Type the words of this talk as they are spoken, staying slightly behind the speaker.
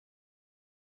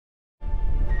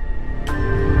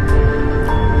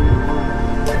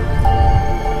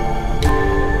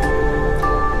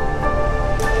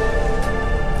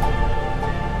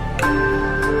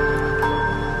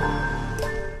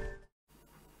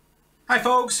Hi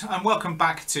folks, and welcome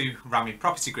back to Rami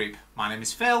Property Group. My name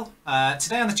is Phil.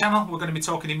 Today on the channel we're going to be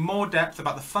talking in more depth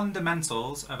about the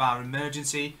fundamentals of our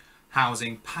emergency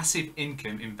housing passive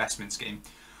income investment scheme.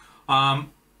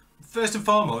 First and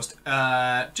foremost,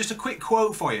 just a quick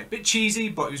quote for you. A bit cheesy,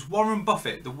 but it was Warren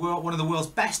Buffett, one of the world's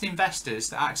best investors,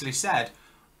 that actually said,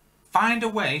 find a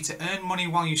way to earn money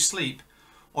while you sleep,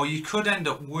 or you could end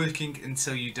up working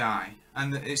until you die.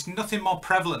 And it's nothing more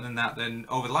prevalent than that than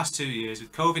over the last 2 years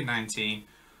with COVID-19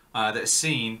 that has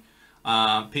seen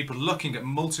people looking at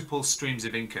multiple streams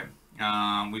of income.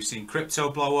 We've seen crypto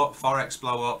blow up, forex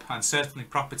blow up, and certainly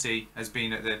property has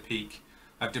been at their peak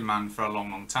of demand for a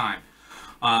long time.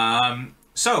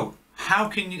 So how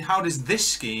does this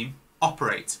scheme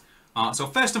operate? So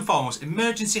first and foremost,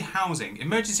 emergency housing.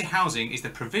 Emergency housing is the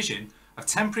provision of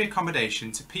temporary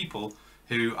accommodation to people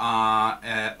who are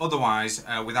otherwise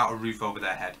without a roof over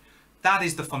their head. That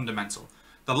is the fundamental.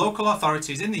 The local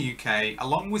authorities in the UK,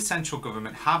 along with central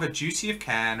government, have a duty of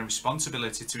care and a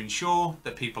responsibility to ensure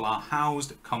that people are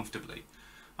housed comfortably.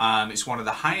 It's one of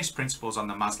the highest principles on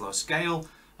the Maslow scale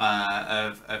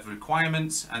of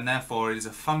requirements, and therefore it is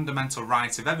a fundamental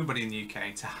right of everybody in the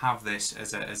UK to have this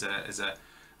as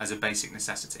a basic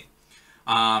necessity.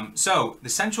 So the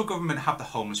central government have the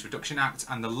Homeless Reduction Act,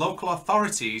 and the local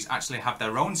authorities actually have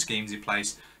their own schemes in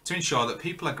place to ensure that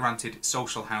people are granted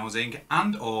social housing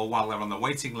and/or, while they're on the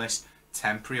waiting list,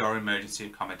 temporary or emergency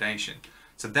accommodation.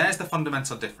 So there's the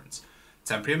fundamental difference.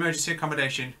 Temporary emergency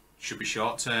accommodation should be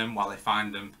short term while they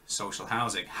find them social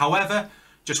housing. However,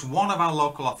 just one of our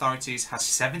local authorities has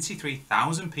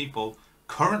 73,000 people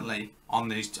currently on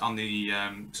the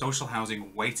social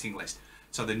housing waiting list.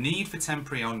 So the need for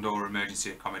temporary and/or emergency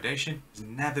accommodation has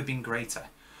never been greater.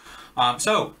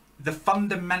 So the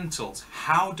fundamentals,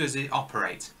 how does it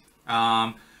operate?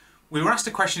 We were asked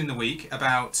a question in the week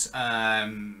about,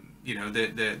 the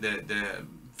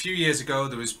few years ago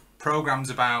there was programs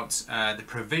about the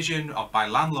provision by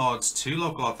landlords to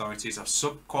local authorities of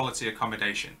sub-quality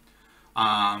accommodation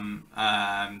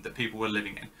that people were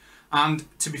living in. And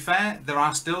to be fair, there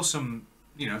are still some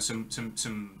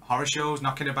horror shows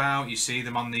knocking about. You see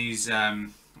them on these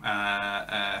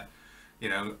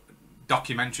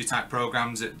documentary type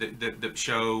programs that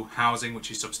show housing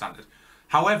which is substandard.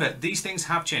 However, these things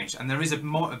have changed, and there is a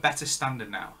better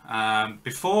standard now.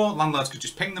 Before, landlords could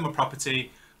just ping them a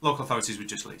property, local authorities would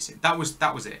just lease it. That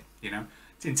was it.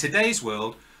 In today's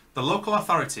world, the local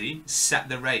authority set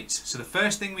the rates. So the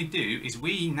first thing we do is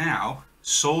we now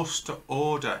source to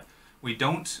order. We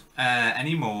don't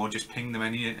anymore just ping them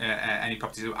any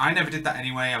properties. I never did that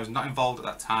anyway. I was not involved at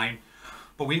that time.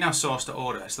 But we now source to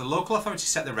order. So the local authority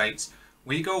set the rates.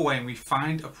 We go away and we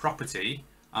find a property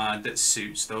that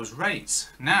suits those rates.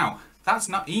 Now, that's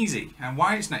not easy. And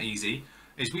why it's not easy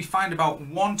is we find about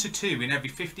 1 to 2 in every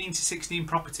 15 to 16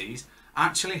 properties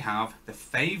actually have the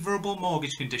favourable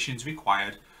mortgage conditions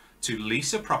required to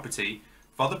lease a property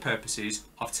for the purposes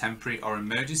of temporary or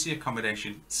emergency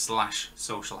accommodation /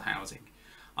 social housing.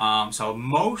 So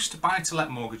most buy-to-let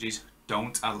mortgages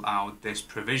don't allow this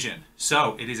provision.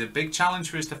 So it is a big challenge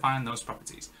for us to find those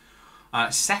properties.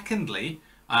 Secondly,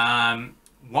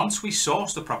 once we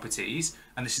source the properties,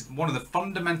 and this is one of the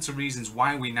fundamental reasons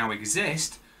why we now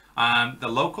exist, the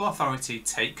local authority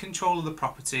take control of the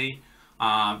property,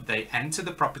 they enter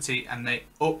the property and they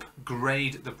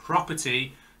upgrade the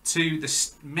property to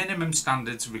the minimum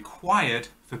standards required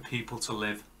for people to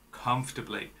live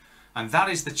comfortably. And that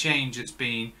is the change that's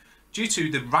been due to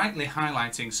the rightly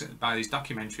highlighting by these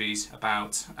documentaries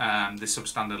about the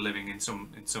substandard living in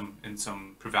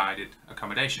some provided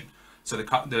accommodation. So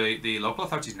the local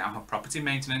authorities now have property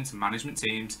maintenance and management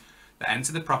teams that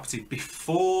enter the property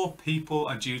before people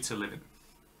are due to live in.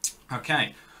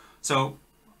 Okay, so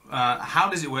how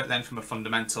does it work then from a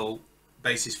fundamental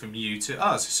basis from you to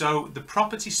us? So the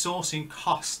property sourcing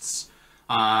costs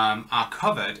are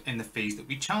covered in the fees that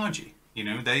we charge you.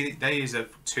 They is a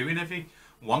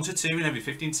 1 to 2 in every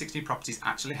 15 to 16 properties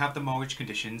actually have the mortgage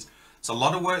conditions. It's a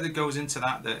lot of work that goes into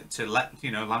that to let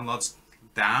landlords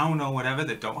down or whatever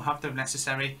that don't have the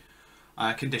necessary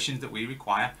conditions that we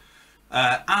require.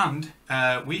 And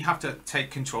we have to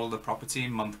take control of the property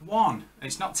in month 1.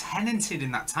 It's not tenanted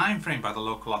in that time frame by the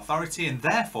local authority, and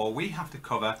therefore we have to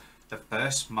cover the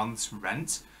first month's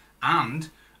rent. And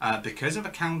because of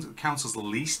councils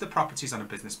lease the properties on a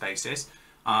business basis,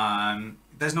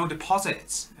 there's no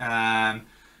deposits.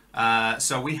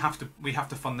 So we have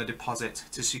to fund the deposit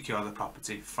to secure the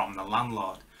property from the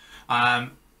landlord.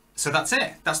 So that's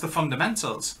it. That's the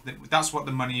fundamentals. That's what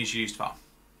the money is used for.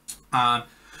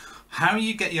 How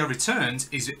you get your returns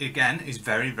is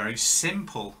very, very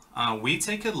simple. We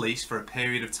take a lease for a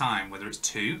period of time, whether it's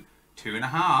 2,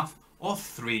 2.5, or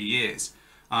 3 years.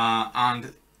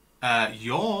 And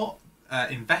your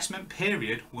investment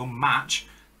period will match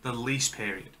the lease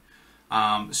period.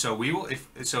 So we will,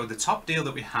 so the top deal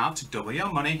that we have to double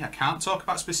your money, I can't talk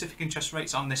about specific interest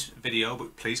rates on this video,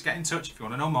 but please get in touch if you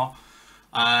want to know more.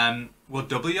 We'll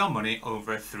double your money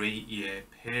over a 3-year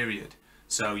period.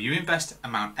 So you invest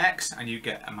amount X and you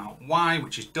get amount Y,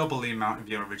 which is double the amount of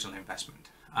your original investment.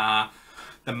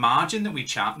 The margin that we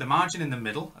charge, the margin in the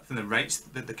middle from the rates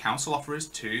that the council offers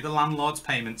to the landlord's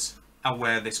payments, are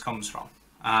where this comes from.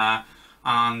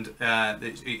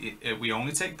 We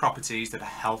only take properties that are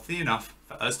healthy enough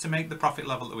for us to make the profit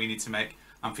level that we need to make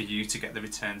and for you to get the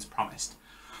returns promised.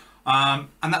 And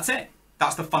that's it.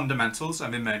 That's the fundamentals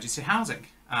of emergency housing.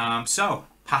 So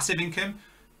passive income,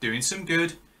 doing some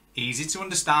good, easy to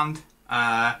understand,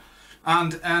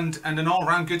 and an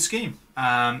all-round good scheme.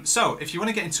 So if you want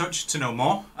to get in touch to know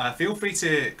more, feel free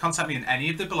to contact me in any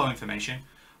of the below information.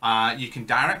 You can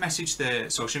direct message the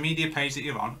social media page that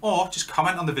you're on, or just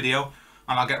comment on the video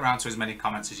and I'll get around to as many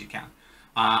comments as you can.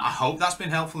 I hope that's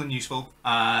been helpful and useful.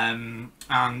 Yeah,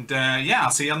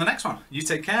 I'll see you on the next one. You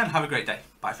take care and have a great day.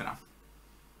 Bye for now.